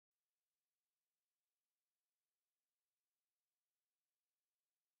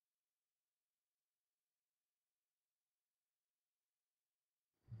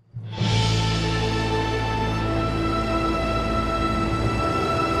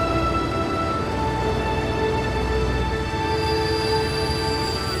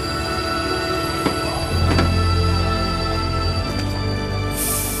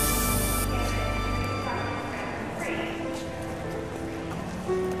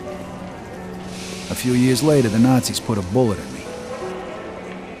A few years later, the Nazis put a bullet in me.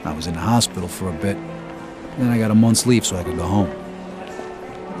 I was in the hospital for a bit. Then I got a month's leave so I could go home.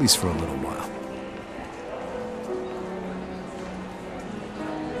 At least for a little while.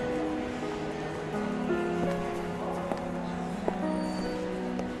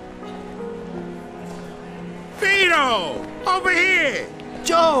 Vito! Over here!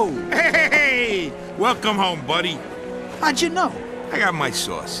 Joe! Hey! Welcome home, buddy. How'd you know? I got my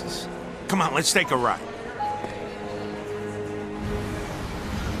sources. Come on, let's take a ride.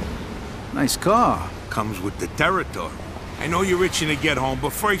 Nice car. Comes with the territory. I know you're itching to get home,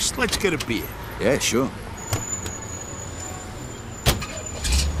 but first, let's get a beer. Yeah, sure.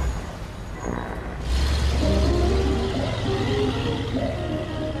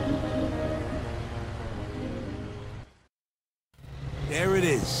 There it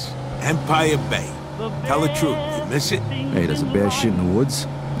is. Empire Bay. Tell the truth, you miss it? Hey, there's a bear shit in the woods.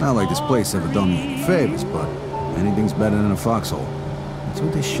 Not like this place ever done me any favors, but anything's better than a foxhole. What's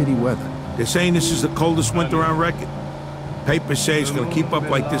with this shitty weather? They're saying this is the coldest winter on record. Papers say it's gonna keep up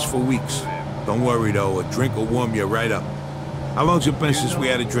like this for weeks. Don't worry though, a drink will warm you right up. How long's it been since we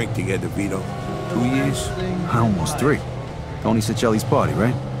had a drink together, Vito? 2 years? Almost 3. Tony Cicelli's party,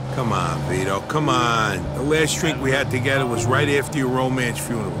 right? Come on, Vito, come on. The last drink we had together was right after your romance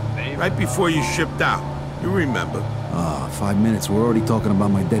funeral. Right before you shipped out. You remember. 5 minutes. We're already talking about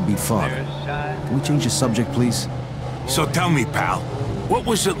my deadbeat father. Can we change the subject, please? So tell me, pal, what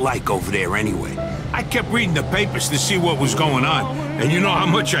was it like over there anyway? I kept reading the papers to see what was going on. And you know how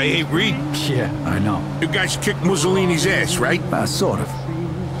much I hate reading. Yeah, I know. You guys kicked Mussolini's ass, right? Sort of.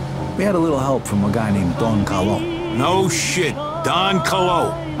 We had a little help from a guy named Don Carlo. No shit. Don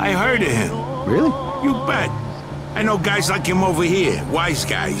Carlo. I heard of him. Really? You bet. I know guys like him over here. Wise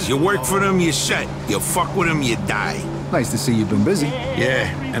guys. You work for them, you're set. You fuck with them, you die. Nice to see you've been busy. Yeah,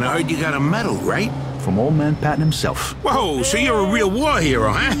 and I heard you got a medal, right? From old man Patton himself. Whoa, so you're a real war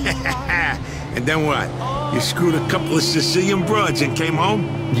hero, huh? And then what? You screwed a couple of Sicilian broads and came home?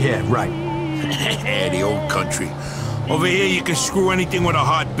 Yeah, right. The old country. Over here you can screw anything with a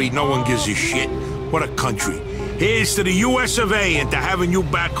heartbeat, no one gives a shit. What a country. Here's to the US of A and to having you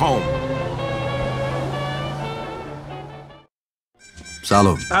back home.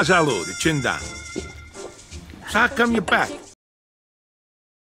 Salud. Salud, the chin down. So how come you're back?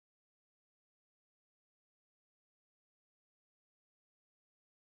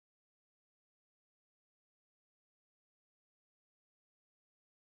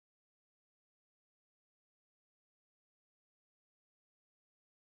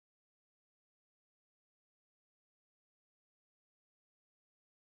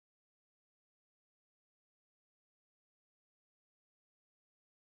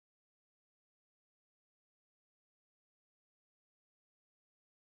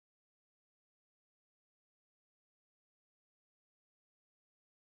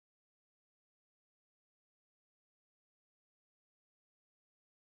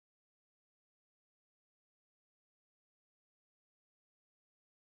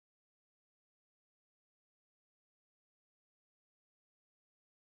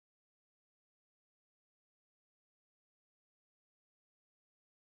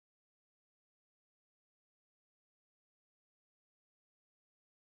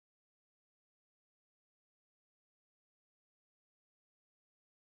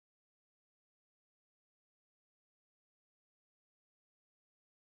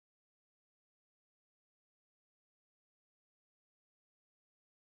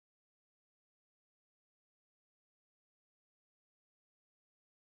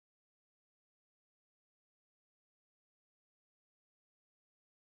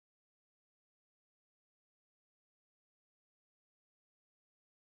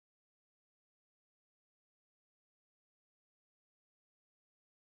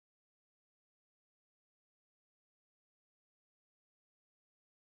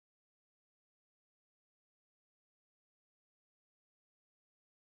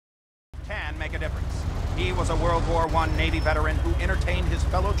 Can make a difference. He was a World War I Navy veteran who entertained his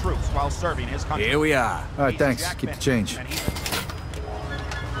fellow troops while serving his country. Here we are. All right, thanks. Keep the change.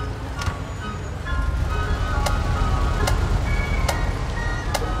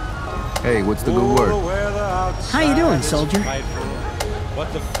 Hey, what's the good word? How you doing, soldier? A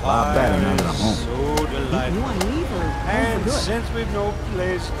lot better now that I'm home. You want to leave or home for good? Since we've no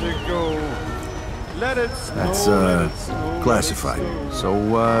place to go, let it snow, That's, classified. So,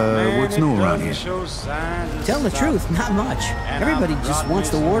 what's new around here? Tell the truth, not much. Everybody just wants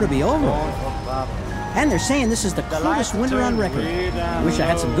the war to be over. And they're saying this is the coldest winter on record. I wish I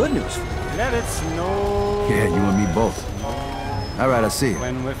had some good news for you. Let it snow. Yeah, you and me both. All right, I'll see you.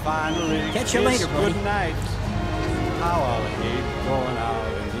 When we finally Catch you kiss later, buddy. goodnight, how I'll hate going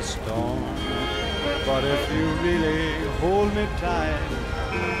out in the storm. But if you really hold me tight,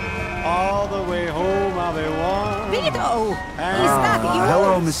 all the way home I'll be warm. Vito! Is that you?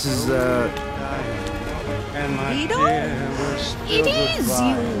 Hello, Mrs. And my Vito? dear, we're still It is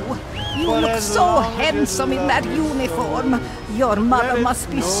goodbye. you! You But look as so long as handsome in that love uniform. Your mother it must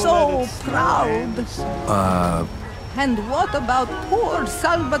be know so that it's proud. And what about poor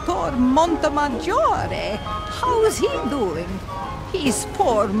Salvatore Montemaggiore? How's he doing? His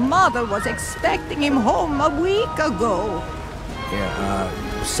poor mother was expecting him home a week ago. Yeah,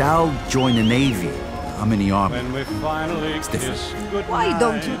 Sal joined the Navy. I'm in the Army. When we finally kiss goodnight, Why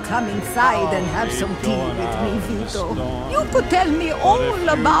don't you come inside and have some tea with me, Vito? You could tell me all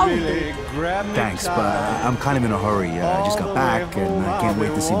about it. Thanks, but I'm kind of in a hurry. I just got back, and I can't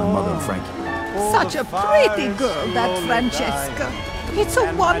wait to see my mother and Frankie. Such a pretty girl, that Francesca. It's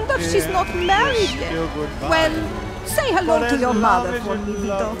a wonder she's not married yet. Well, say hello to your mother for me,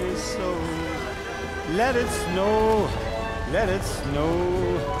 Vito. Let it snow, let it snow,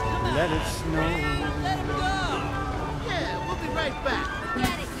 let it snow. Let him go! Yeah, we'll be right back.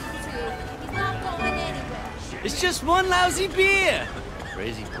 Forget it, you two. He's not going anywhere. It's just one lousy beer.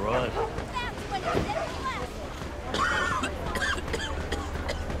 Crazy broad. That's what it is.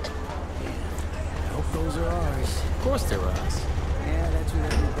 I hope those are ours. Of course they're ours. Yeah, that's what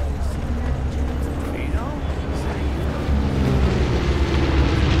everybody's saying. You know?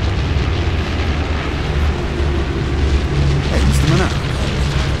 Hey, Mr. Manette.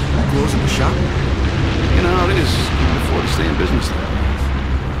 Closing the shop? You know how it is. Can't afford to stay in business.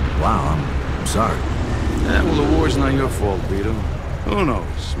 Wow, I'm sorry. Yeah, well, the war's not your fault, Vito. Who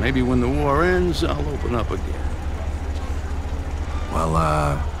knows? Maybe when the war ends, I'll open up again. Well,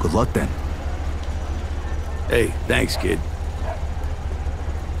 good luck then. Hey, thanks, kid.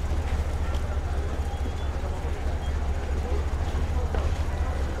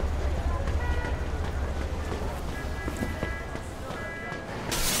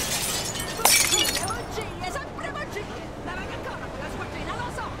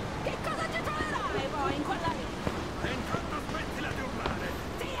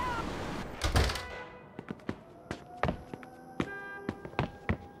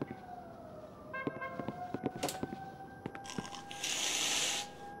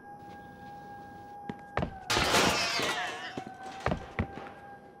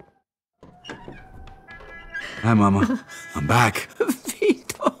 Hi, Mama. I'm back.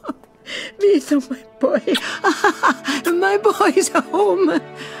 Vito, Vito, my boy. My boy's home.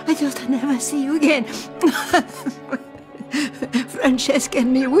 I thought I'd never see you again. Francesca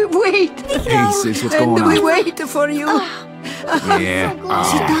and me, we wait. Hey, sis, what's going And we on? wait for you.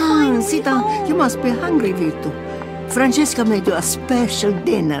 Yeah. Sit down. You must be hungry, Vito. Francesca made you a special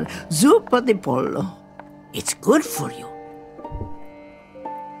dinner, zuppa di pollo. It's good for you.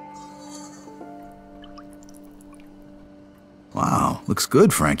 Wow, looks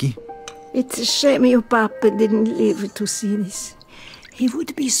good, Frankie. It's a shame your papa didn't live to see this. He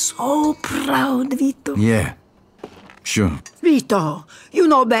would be so proud, Vito. Yeah, sure. Vito, you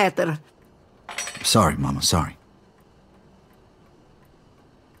know better. Sorry, Mama, sorry.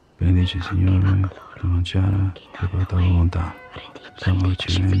 Benedice il Signore, la mangiara che porta volontà. Siamo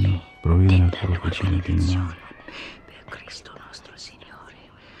ci regno, provvide nel cuore cucina di mare. Per Cristo nostro Signore.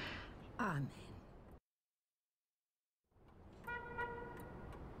 Amen.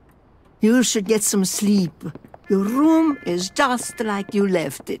 You should get some sleep. Your room is just like you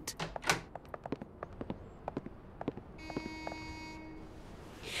left it.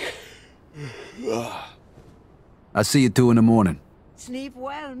 I'll see you 2 in the morning. Sleep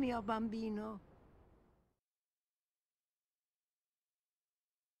well, mio bambino.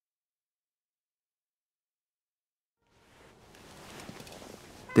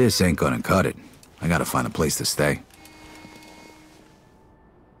 This ain't gonna cut it. I gotta find a place to stay.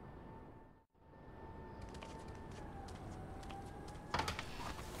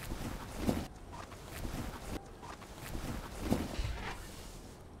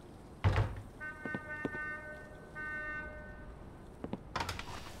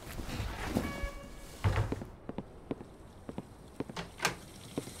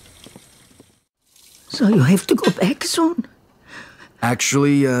 So you have to go back soon?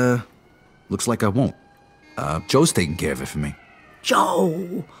 Actually, looks like I won't. Joe's taking care of it for me.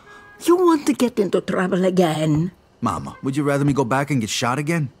 Joe, you want to get into trouble again? Mama, would you rather me go back and get shot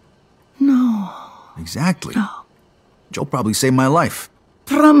again? No. Exactly. No. Joe probably saved my life.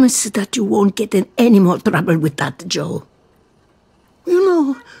 Promise that you won't get in any more trouble with that, Joe. You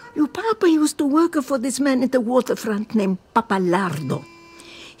know, Your papa used to work for this man at the waterfront named Papalardo.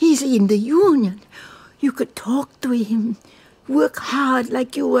 He's in the union. You could talk to him. Work hard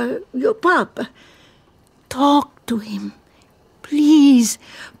like you were your papa. Talk to him. Please,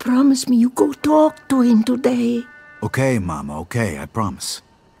 promise me you go talk to him today. Okay, Mama, okay, I promise.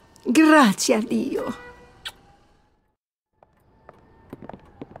 Grazie a Dio.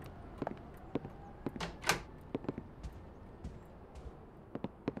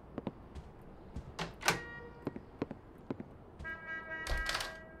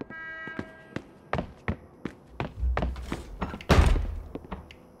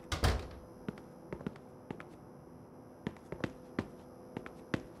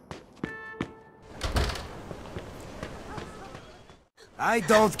 I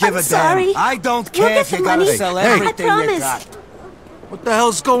don't give a sorry. damn. I don't care if you gotta sell everything you got. What the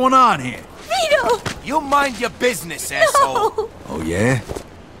hell's going on here? Vito! You mind your business, asshole. Oh, yeah?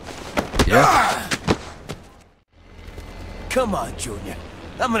 Yeah? Come on, Junior.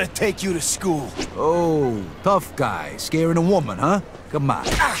 I'm gonna take you to school. Oh, tough guy. Scaring a woman, huh? Come on,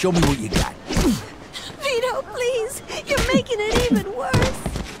 show me what you got. Vito, please! You're making it even worse!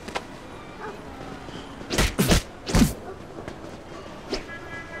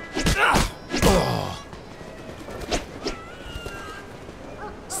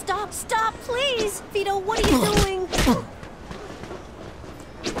 Stop, please! Vito, what are you doing?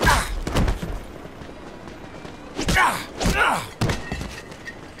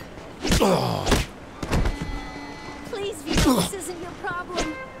 Please, Vito, this isn't your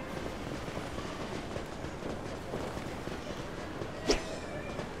problem.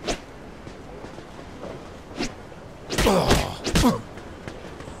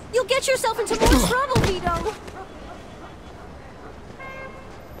 You'll get yourself into more trouble, Vito!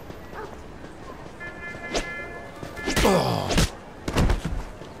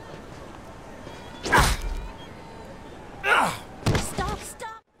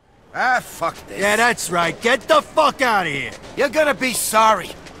 Stop. Ah, fuck this. Yeah, that's right. Get the fuck out of here. You're gonna be sorry.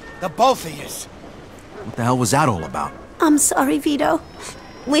 The both of yous. What the hell was that all about? I'm sorry, Vito.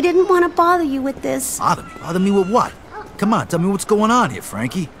 We didn't want to bother you with this. Bother me? Bother me with what? Come on, tell me what's going on here,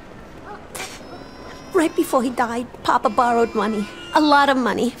 Frankie. Right before he died, Papa borrowed money. A lot of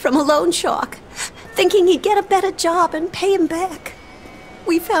money from a loan shark, thinking he'd get a better job and pay him back.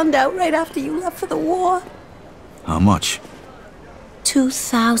 We found out right after you left for the war. How much?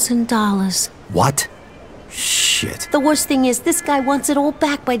 $2,000. What? Shit. The worst thing is, this guy wants it all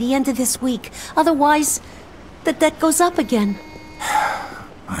back by the end of this week. Otherwise, the debt goes up again.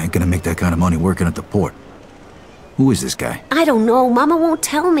 I ain't gonna make that kind of money working at the port. Who is this guy? I don't know. Mama won't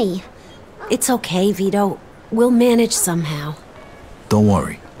tell me. It's okay, Vito. We'll manage somehow. Don't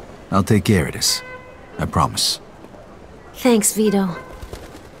worry. I'll take care of this. I promise. Thanks, Vito.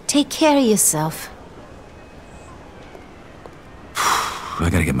 Take care of yourself. I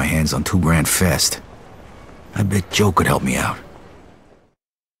gotta get my hands on $2,000 fast. I bet Joe could help me out.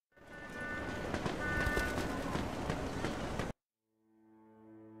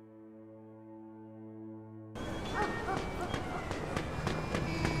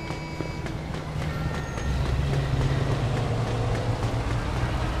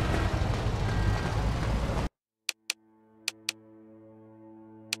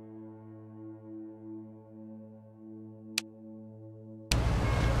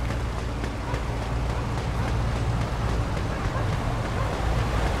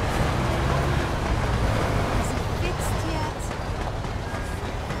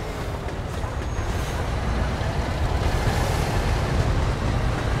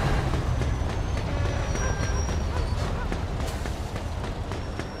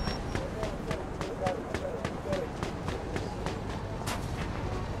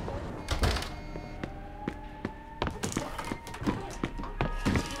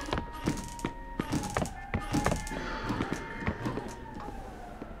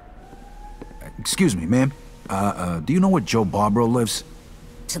 Excuse me, ma'am. Do you know where Joe Barbaro lives?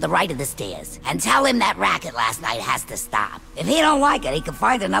 To the right of the stairs. And tell him that racket last night has to stop. If he don't like it, he can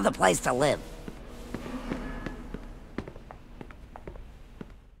find another place to live.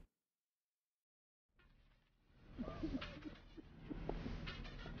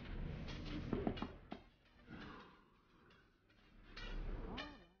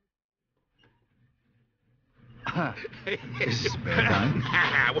 This is bad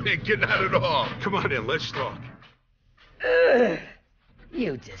time. We ain't getting out at all. Come on in, let's talk.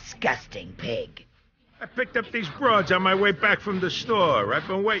 You disgusting pig. I picked up these broads on my way back from the store. I've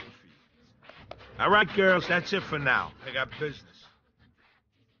been waiting for you. All right, girls, that's it for now. I got business.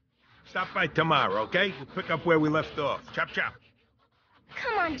 Stop by tomorrow, okay? We'll pick up where we left off. Chop, chop.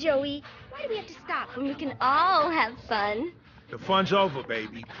 Come on, Joey. Why do we have to stop when we can all have fun? The fun's over,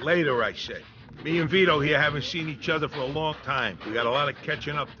 baby. Later, I said. Me and Vito here haven't seen each other for a long time. We got a lot of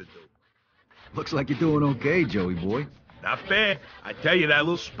catching up to do. Looks like you're doing okay, Joey boy. Not bad. I tell you, that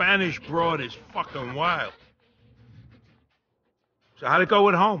little Spanish broad is fucking wild. So how'd it go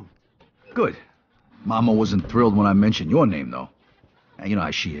at home? Good. Mama wasn't thrilled when I mentioned your name, though. You know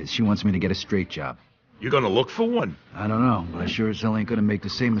how she is. She wants me to get a straight job. You're gonna look for one? I don't know, but I sure as hell ain't gonna make the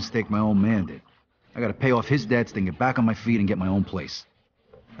same mistake my old man did. I gotta pay off his debts, then get back on my feet and get my own place.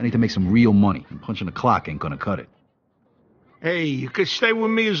 I need to make some real money, and punching the clock ain't gonna cut it. Hey, you can stay with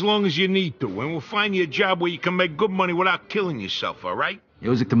me as long as you need to, and we'll find you a job where you can make good money without killing yourself, all right?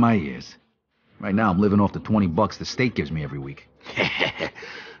 Music to my ears. Right now, I'm living off the $20 the state gives me every week.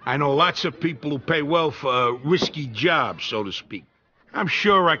 I know lots of people who pay well for a risky jobs, so to speak. I'm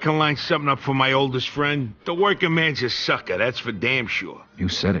sure I can line something up for my oldest friend. The working man's a sucker, that's for damn sure. You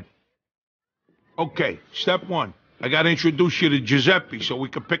said it. Okay, step one. I gotta introduce you to Giuseppe so we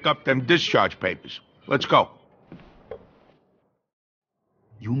can pick up them discharge papers. Let's go.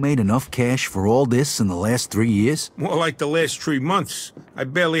 You made enough cash for all this in the last 3 years? More like the last 3 months. I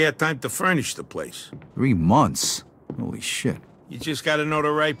barely had time to furnish the place. 3 months? Holy shit. You just gotta know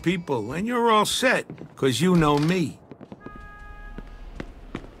the right people, and you're all set, 'cause you know me.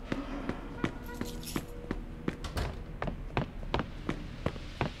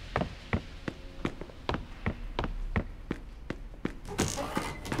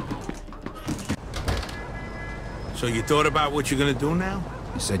 So you thought about what you're gonna do now?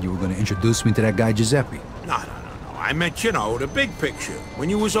 You said you were gonna introduce me to that guy Giuseppe. No. I meant, you know, the big picture. When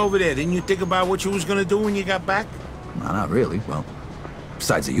you was over there, didn't you think about what you was gonna do when you got back? No, not really. Well,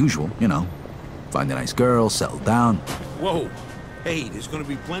 besides the usual, you know. Find a nice girl, settle down. Whoa. Hey, there's gonna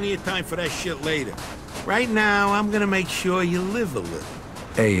be plenty of time for that shit later. Right now, I'm gonna make sure you live a little.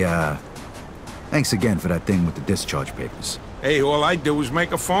 Hey, thanks again for that thing with the discharge papers. Hey, all I do is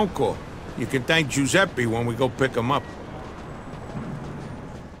make a phone call. You can thank Giuseppe when we go pick him up.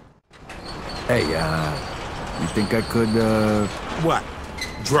 Hey, you think I could, What?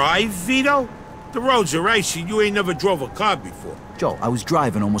 Drive, Vito? The roads are icy. You ain't never drove a car before. Joe, I was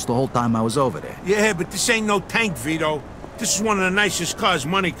driving almost the whole time I was over there. Yeah, but this ain't no tank, Vito. This is one of the nicest cars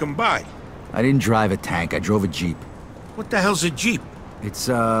money can buy. I didn't drive a tank. I drove a Jeep. What the hell's a Jeep? It's,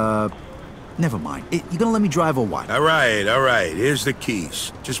 never mind. You gonna let me drive or what? All right. Here's the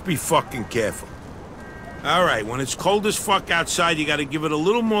keys. Just be fucking careful. All right, when it's cold as fuck outside, you gotta give it a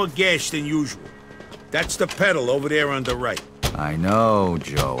little more gas than usual. That's the pedal over there on the right. I know,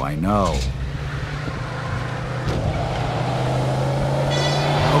 Joe, I know.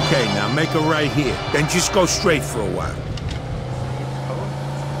 Okay, now make a right here. Then just go straight for a while.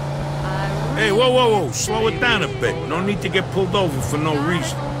 Hey, whoa. Slow it down a bit. No need to get pulled over for no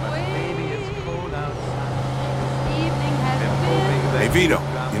reason. Hey, Vito,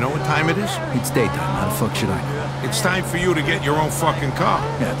 you know what time it is? It's daytime. How the fuck should I know? It's time for you to get your own fucking car.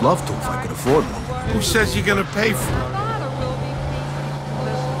 Yeah, I'd love to if I could afford one. Who says you're gonna pay for it?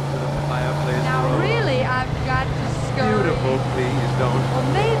 Now, really, I've got to scurry. Beautiful, please don't. Or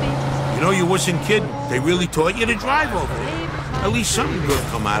maybe just... You know, you wasn't kidding. They really taught you to drive over there. At least something good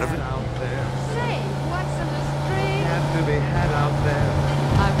come out of it. Say, what's in the street? Have to be had out there.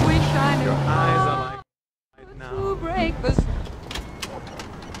 I wish I knew. Your eyes are like right now. To breakfast.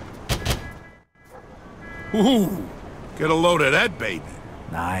 Ooh, get a load of that, baby.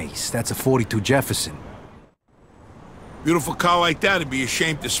 Nice. That's a 42 Jefferson. Beautiful car like that would be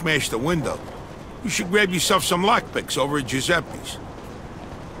ashamed to smash the window. You should grab yourself some lockpicks over at Giuseppe's.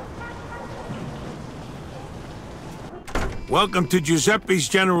 Welcome to Giuseppe's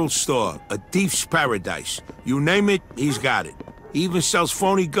General Store, a thief's paradise. You name it, he's got it. He even sells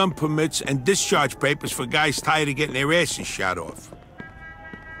phony gun permits and discharge papers for guys tired of getting their asses shot off.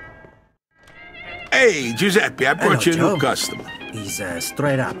 Hey, Giuseppe, I brought you a new customer. He's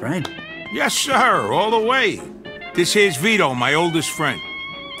straight up, right? Yes, sir, all the way. This here's Vito, my oldest friend.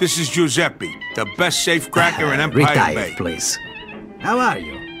 This is Giuseppe, the best safecracker in Empire Retire, Bay. please. How are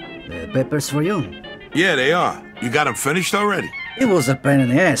you? The papers for you? Yeah, they are. You got them finished already? It was a pain in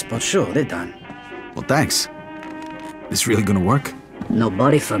the ass, but sure, they're done. Well, thanks. This really gonna work?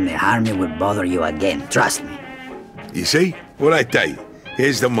 Nobody from the army will bother you again, trust me. You see? What'd I tell you?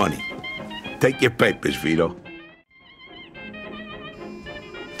 Here's the money. Take your papers, Vito.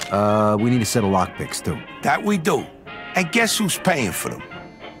 We need a set of lockpicks, too. That we do. And guess who's paying for them?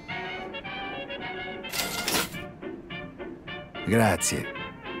 Grazie.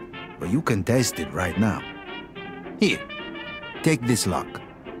 Well, you can test it right now. Here, take this lock.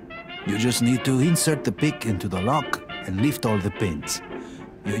 You just need to insert the pick into the lock and lift all the pins.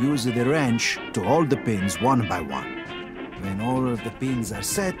 You use the wrench to hold the pins one by one. When all of the pins are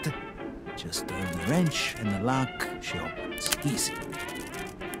set, just turn the wrench and the lock, she opens. Easy.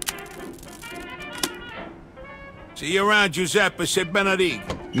 See you around, Giuseppe. Said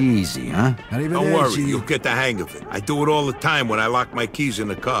Benedict. Easy, huh? Don't worry, you'll get the hang of it. I do it all the time when I lock my keys in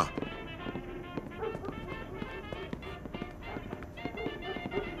the car.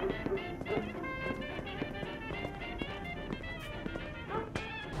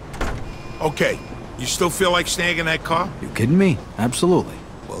 Okay, you still feel like snagging that car? You kidding me? Absolutely.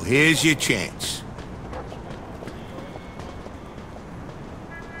 Well, here's your chance.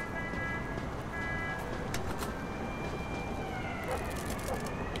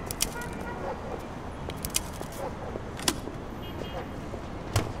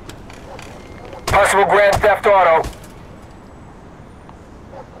 Possible Grand Theft Auto.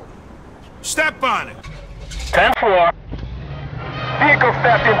 Step on it. 10th floor. Vehicle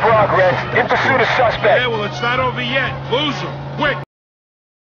theft in progress. In pursuit of suspect. Yeah, well, it's not over yet. Lose him. Quick.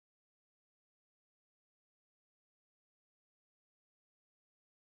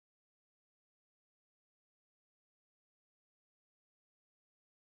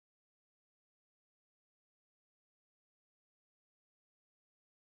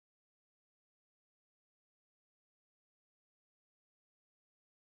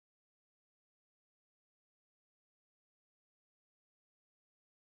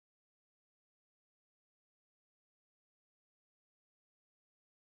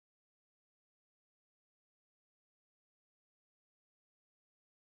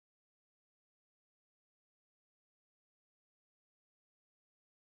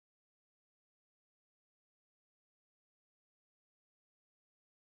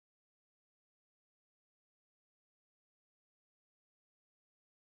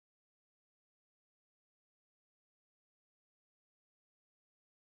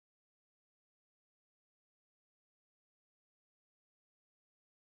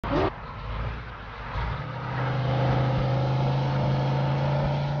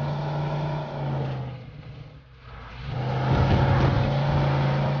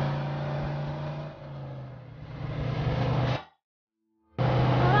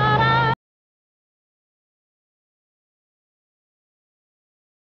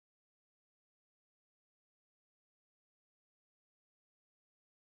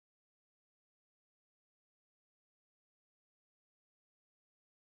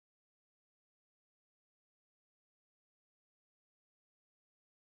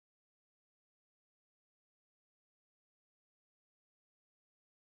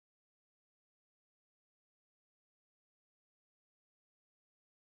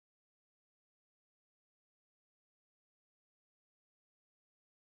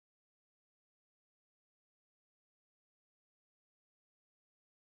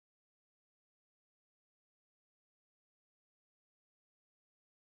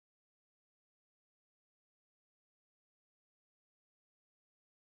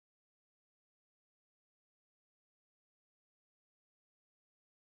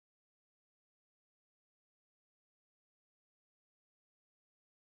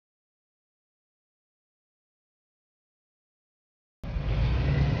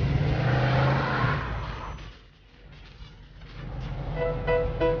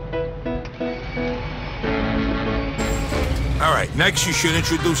 All right, next you should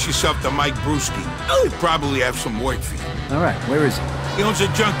introduce yourself to Mike Brewski. He'll probably have some work for you. All right, where is he? He owns a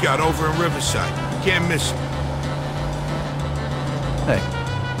junkyard over in Riverside. You can't miss him. Hey,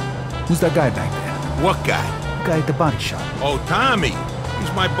 who's that guy back there? What guy? The guy at the body shop. Oh, Tommy.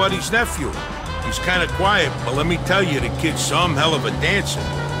 He's my buddy's nephew. He's kind of quiet, but let me tell you, the kid's some hell of a dancer.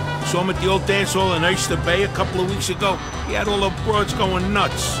 Saw him at the old dance hall in Oyster Bay a couple of weeks ago. He had all the broads going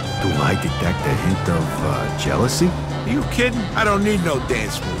nuts. Do I detect a hint of jealousy? Are you kidding? I don't need no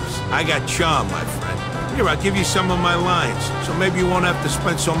dance moves. I got charm, my friend. Here, I'll give you some of my lines, so maybe you won't have to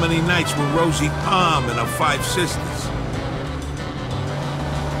spend so many nights with Rosie Palm and her 5 sisters.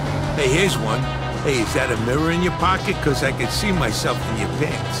 Hey, here's one. Hey, is that a mirror in your pocket? 'Cause I can see myself in your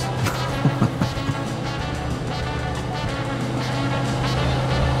pants.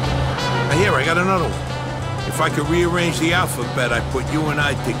 Now here, I got another one. If I could rearrange the alphabet, I'd put you and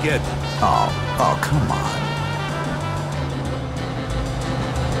I together. Oh, come on.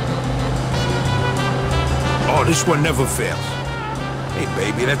 Oh, this one never fails. Hey,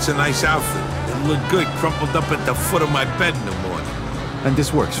 baby, that's a nice outfit. It'll look good crumpled up at the foot of my bed in the morning. And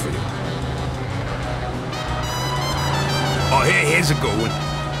this works for you? Oh, here's a good one.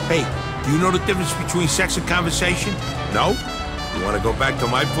 Hey, do you know the difference between sex and conversation? No? You want to go back to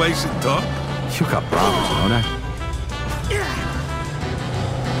my place and talk? You got problems, you know that?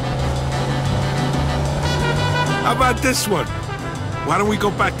 How about this one? Why don't we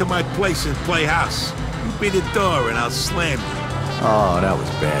go back to my place and play house? You be the door and I'll slam you. Oh, that was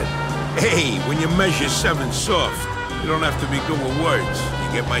bad. Hey, when you measure 7 soft, you don't have to be good with words.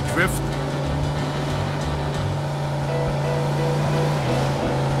 You get my drift?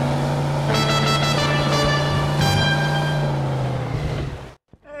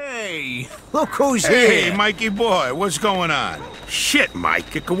 Hey, look who's Hey, here. Mikey boy, what's going on? Shit,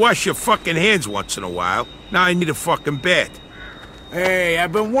 Mike, you can wash your fucking hands once in a while. Now I need a fucking bath. Hey,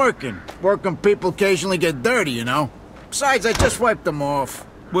 I've been working. Working people occasionally get dirty, you know? Besides, I just wiped them off.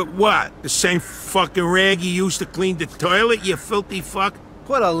 With what? The same fucking rag you used to clean the toilet, you filthy fuck?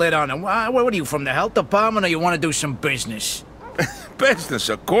 Put a lid on them. What are you, from the health department, or you want to do some business? Business,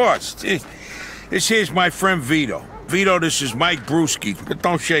 of course. This here's my friend Vito. Vito, this is Mike Brewski, but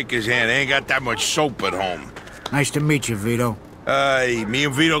don't shake his hand. I ain't got that much soap at home. Nice to meet you, Vito. Me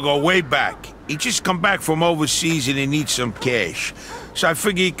and Vito go way back. He just come back from overseas and he needs some cash. So I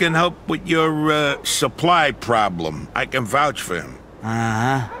figure he can help with your, supply problem. I can vouch for him.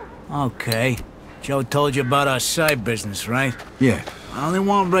 Uh-huh. Okay. Joe told you about our side business, right? Yeah. I only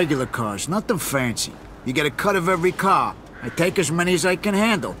want regular cars, nothing fancy. You get a cut of every car. I take as many as I can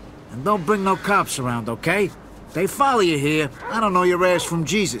handle. And don't bring no cops around, okay? They follow you here. I don't know your ass from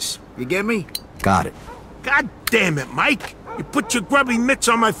Jesus. You get me? Got it. God damn it, Mike! You put your grubby mitts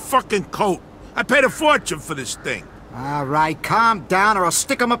on my fucking coat. I paid a fortune for this thing. All right, calm down or I'll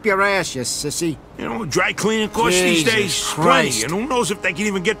stick them up your ass, you sissy. You know, dry cleaning costs these days is plenty, and who knows if they can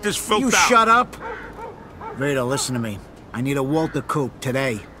even get this filth out. You shut up. Vito, listen to me. I need a Walter Coupe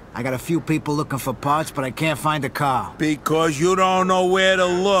today. I got a few people looking for parts, but I can't find a car. Because you don't know where to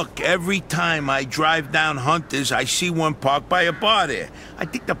look. Every time I drive down Hunter's, I see one parked by a bar there. I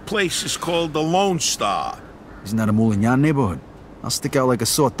think the place is called the Lone Star. Isn't that a Moulignan neighborhood? I'll stick out like a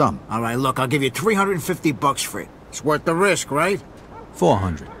sore thumb. All right, look, I'll give you $350 for it. It's worth the risk, right?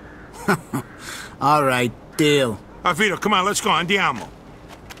 400. All right, deal. Vito, come on, let's go. Andiamo.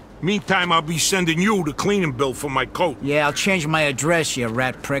 Meantime, I'll be sending you the cleaning bill for my coat. Yeah, I'll change my address, you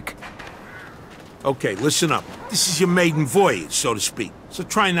rat prick. Okay, listen up. This is your maiden voyage, so to speak. So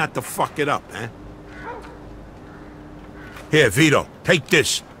try not to fuck it up, eh? Here, Vito, take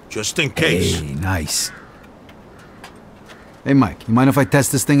this, just in case. Hey, nice. Hey, Mike, you mind if I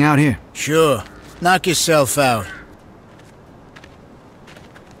test this thing out here? Sure. Knock yourself out.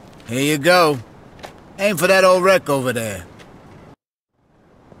 Here you go. Aim for that old wreck over there.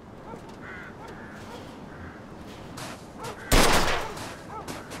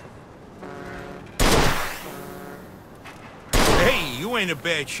 Hey, you ain't a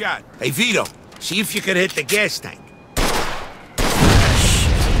bad shot. Hey, Vito, see if you can hit the gas tank.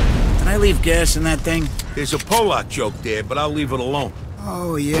 Did I leave gas in that thing? There's a Polak joke there, but I'll leave it alone.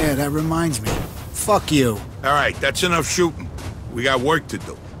 Oh, yeah, that reminds me. Fuck you. All right, that's enough shooting. We got work to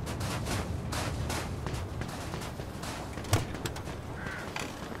do.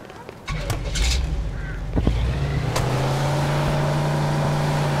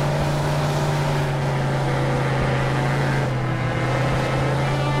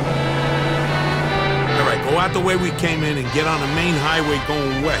 All right, go out the way we came in and get on the main highway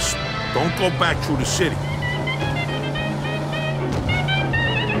going west. Don't go back through the city.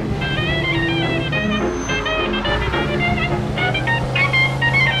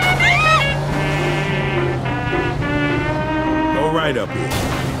 Right up here.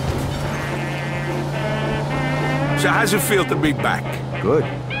 So how's it feel to be back? Good.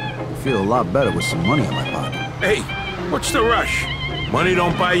 I feel a lot better with some money in my pocket. Hey, what's the rush? Money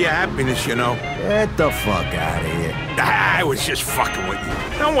don't buy you happiness, you know. Get the fuck out of here. I was just fucking with you.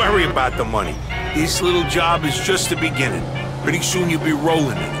 Don't worry about the money. This little job is just the beginning. Pretty soon you'll be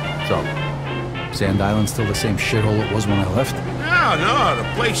rolling in it. So, Sand Island's still the same shithole it was when I left? No, the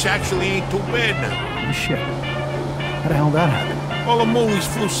place actually ain't too bad now. Oh, shit. How the hell did that happen? All the moolies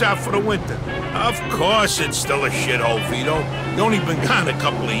flew south for the winter. Of course it's still a shithole, Vito. You only been gone a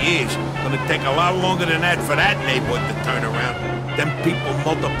couple of years. Gonna take a lot longer than that for that neighborhood to turn around. Them people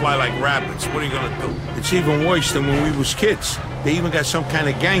multiply like rabbits. What are you gonna do? It's even worse than when we was kids. They even got some kind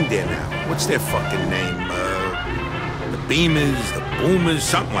of gang there now. What's their fucking name? The Beamers, the Boomers,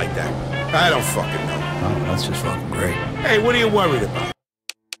 something like that. I don't fucking know. Oh, that's just fucking great. Hey, what are you worried about?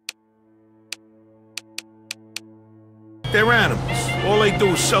 They're animals. All they do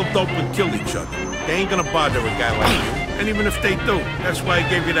is sell dope and kill each other. They ain't gonna bother a guy like you. And even if they do, that's why I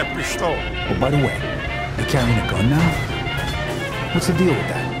gave you that pistol. Oh, by the way, you carrying a gun now? What's the deal with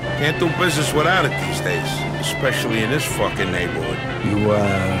that? Can't do business without it these days. Especially in this fucking neighborhood. You,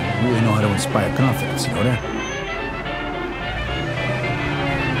 really know how to inspire confidence, you know that?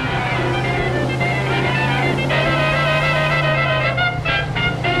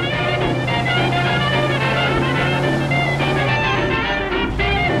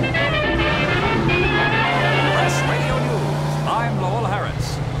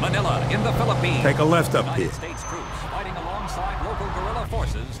 Take a left up here. United States troops fighting alongside local guerrilla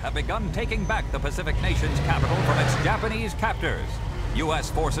forces have begun taking back the Pacific nation's capital from its Japanese captors. U.S.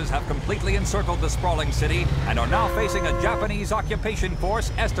 forces have completely encircled the sprawling city and are now facing a Japanese occupation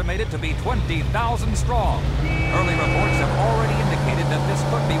force estimated to be 20,000 strong. Early reports have already indicated that this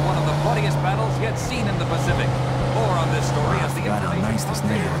could be one of the bloodiest battles yet seen in the Pacific. More on this story as the God, how nice this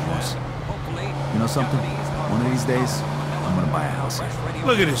neighborhood was. You know something? One of these days, I'm gonna buy a house here.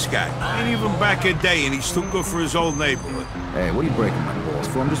 Look at this guy. Ain't even back a day, and he's too good for his old neighborhood. Hey, what are you breaking my balls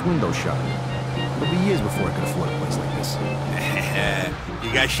for? I'm just window shopping. It'll be years before I could afford a place like this.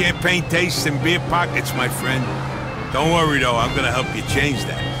 You got champagne tastes and beer pockets, my friend. Don't worry, though. I'm gonna help you change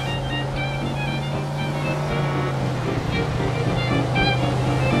that.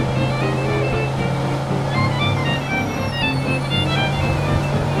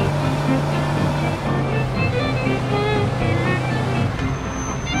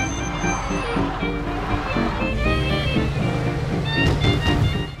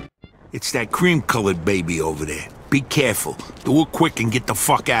 It's that cream-colored baby over there. Be careful. Do it quick and get the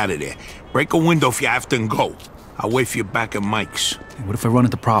fuck out of there. Break a window if you have to and go. I'll wait for you back at Mike's. Hey, what if I run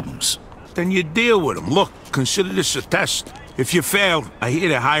into problems? Then you deal with them. Look, consider this a test. If you fail, I hear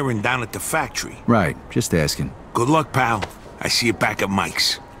they're hiring down at the factory. Right, just asking. Good luck, pal. I see you back at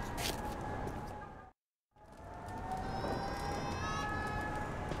Mike's.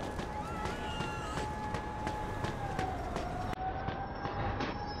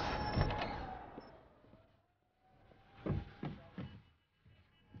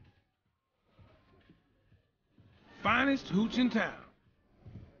 Finest hooch in town.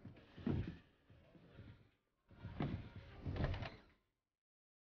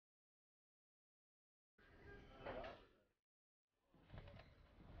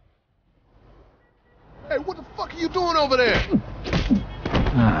 Hey, what the fuck are you doing over there?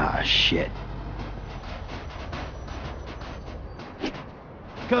 Ah, shit.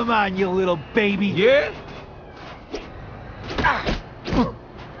 Come on, you little baby. Yeah?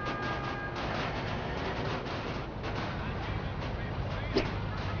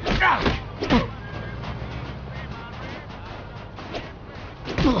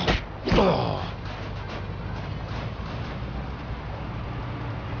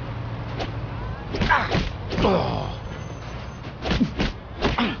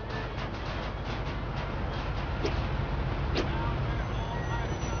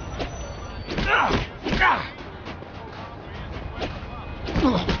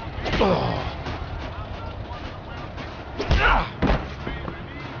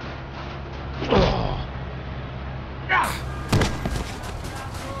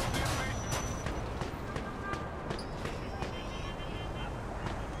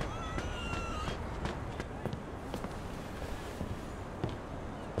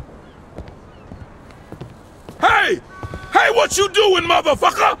 Hey, what you doing,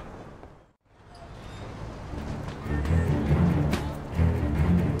 motherfucker?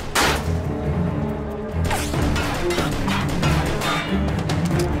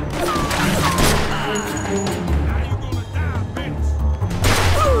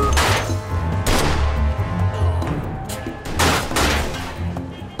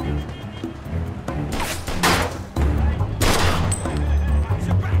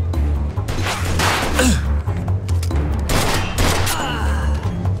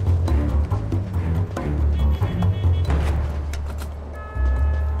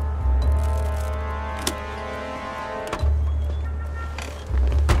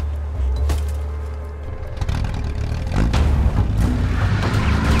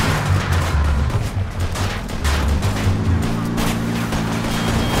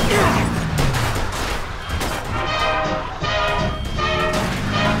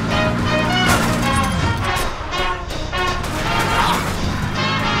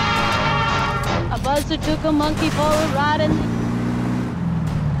 Took a monkey for a ride and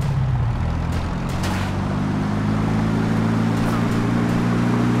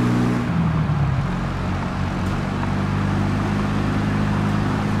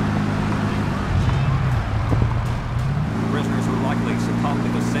prisoners who likely succumbed to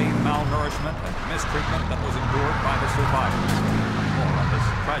the same malnourishment and mistreatment that was endured by the survivors. More on this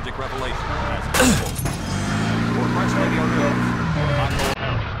tragic revelation as it unfolds. For Press Radio News, I'm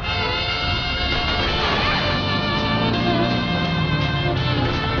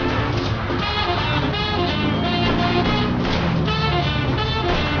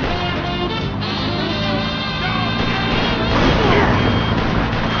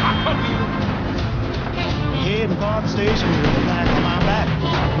station with the back on my back.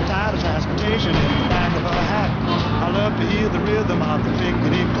 I'm tired of transportation in the back of a hat. I love to hear the rhythm of the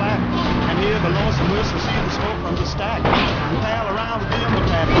clickety-clack. And here below somewhere, so see the smoke from the stack. Pal around with the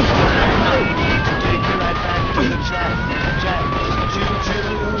Democratic. Take me right back to the track. Jack, choo-choo,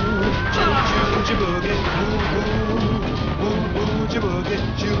 choo-choo, boogie, woo-woo, boogie,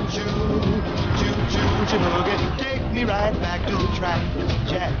 choo-choo, choo-choo, boogie. Take me right back to the track.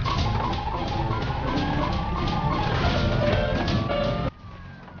 Jack.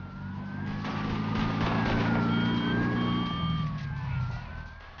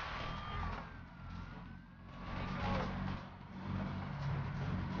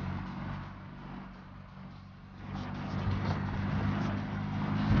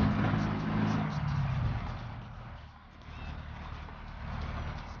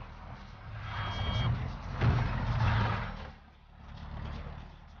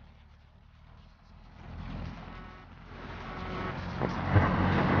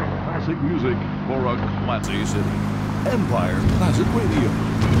 Classic music for a classy city. Empire Classic Radio.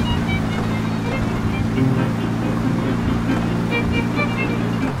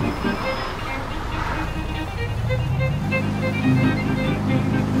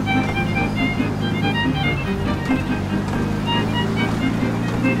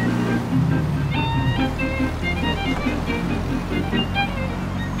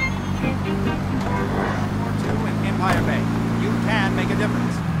 Empire Bay. You can make a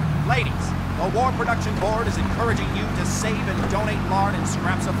difference. Ladies, the War Production Board is encouraging you to save and donate lard and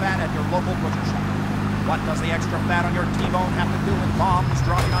scraps of fat at your local butcher shop. What does the extra fat on your T-bone have to do with bombs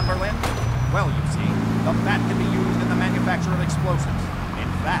dropping on Berlin? Well, you see, the fat can be used in the manufacture of explosives.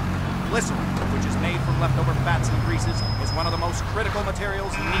 In fact, glycerin, which is made from leftover fats and greases, is one of the most critical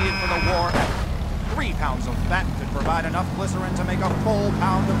materials needed for the war effort. 3 pounds of fat could provide enough glycerin to make a full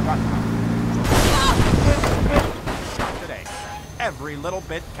pound of gunpowder. Today, every little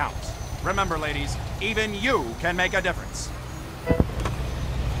bit counts. Remember, ladies, even you can make a difference.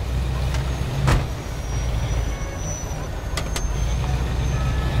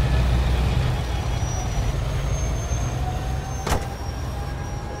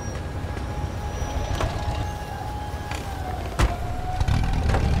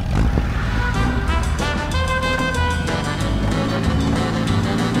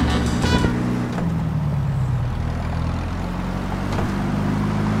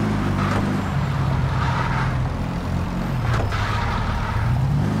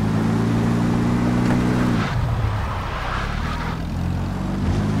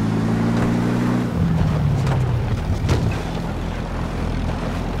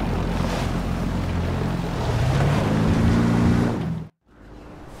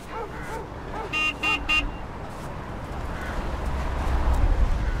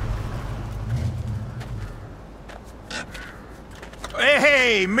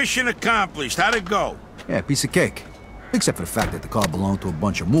 Hey, mission accomplished. How'd it go? Yeah, piece of cake. Except for the fact that the car belonged to a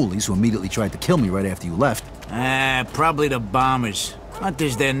bunch of moolies who immediately tried to kill me right after you left. Probably the bombers.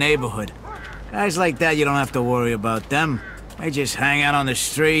 Hunter's their neighborhood. Guys like that, you don't have to worry about them. They just hang out on the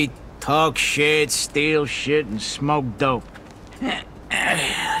street, talk shit, steal shit, and smoke dope.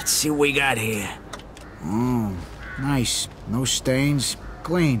 Let's see what we got here. Nice. No stains.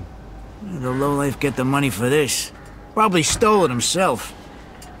 Clean. Where the lowlife get the money for this? Probably stole it himself.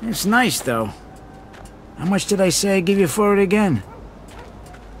 It's nice, though. How much did I say I'd give you for it again?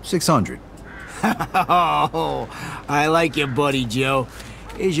 600. Oh, I like your buddy, Joe.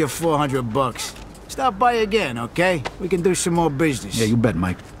 Here's your 400 bucks. Stop by again, okay? We can do some more business. Yeah, you bet,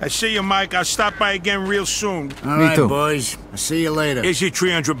 Mike. I see you, Mike. I'll stop by again real soon. All right, boys. I'll see you later. Here's your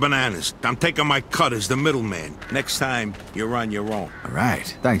 300 bananas. I'm taking my cut as the middleman. Next time, you're on your own. All right.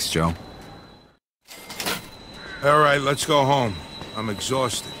 Thanks, Joe. All right, let's go home. I'm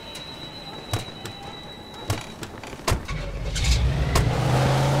exhausted.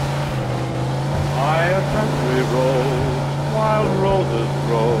 By a country road, wild roses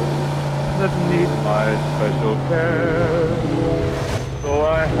grow that need my special care. So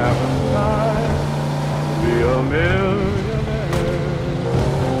I haven't time to be a millionaire.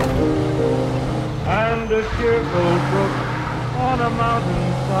 And a cheerful brook on a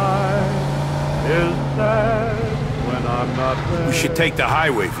mountainside is sad when I'm not there. We should take the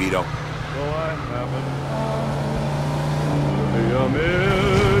highway, Vito. So I haven't time to be a millionaire.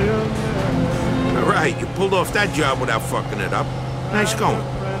 All right, you pulled off that job without fucking it up. Nice going.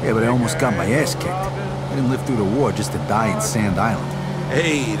 Yeah, but I almost got my ass kicked. I didn't live through the war just to die in Sand Island.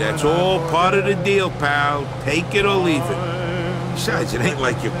 Hey, that's all part of the deal, pal. Take it or leave it. Besides, it ain't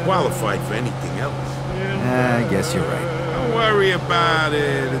like you're qualified for anything else. I guess you're right. Don't worry about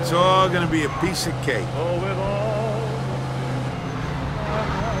it. It's all gonna be a piece of cake.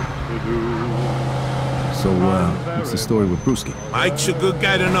 So, what's the story with Brewski? Mike's a good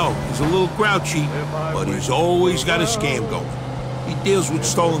guy to know. He's a little grouchy, but he's always got a scam going. He deals with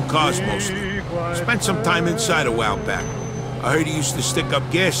stolen cars mostly. Spent some time inside a while back. I heard he used to stick up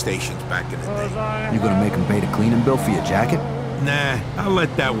gas stations back in the day. You gonna make him pay the cleaning bill for your jacket? Nah, I'll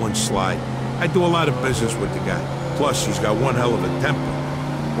let that one slide. I do a lot of business with the guy. Plus, he's got one hell of a temper.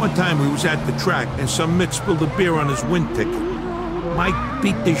 One time we was at the track and some mitt spilled a beer on his wind ticket. Mike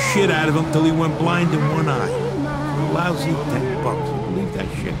beat the shit out of him till he went blind in one eye. For a lousy $10. You believe that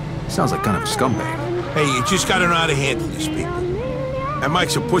shit? Sounds like kind of a scumbag. Hey, you just gotta know how to handle these people. And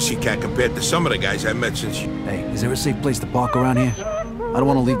Mike's a pussycat compared to some of the guys I met since... Hey, is there a safe place to park around here? I don't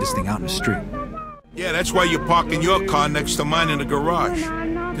want to leave this thing out in the street. Yeah, that's why you're parking your car next to mine in the garage.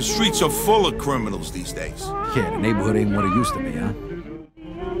 The streets are full of criminals these days. Yeah, the neighborhood ain't what it used to be, huh?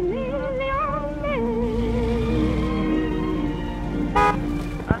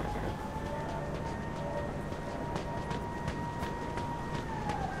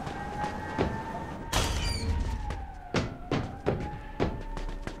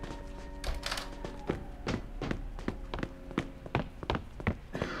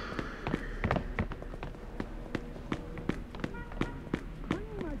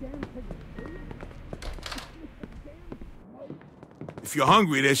 If you're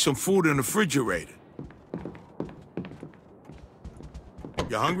hungry, there's some food in the refrigerator.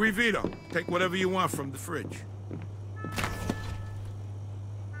 You hungry, Vito? Take whatever you want from the fridge.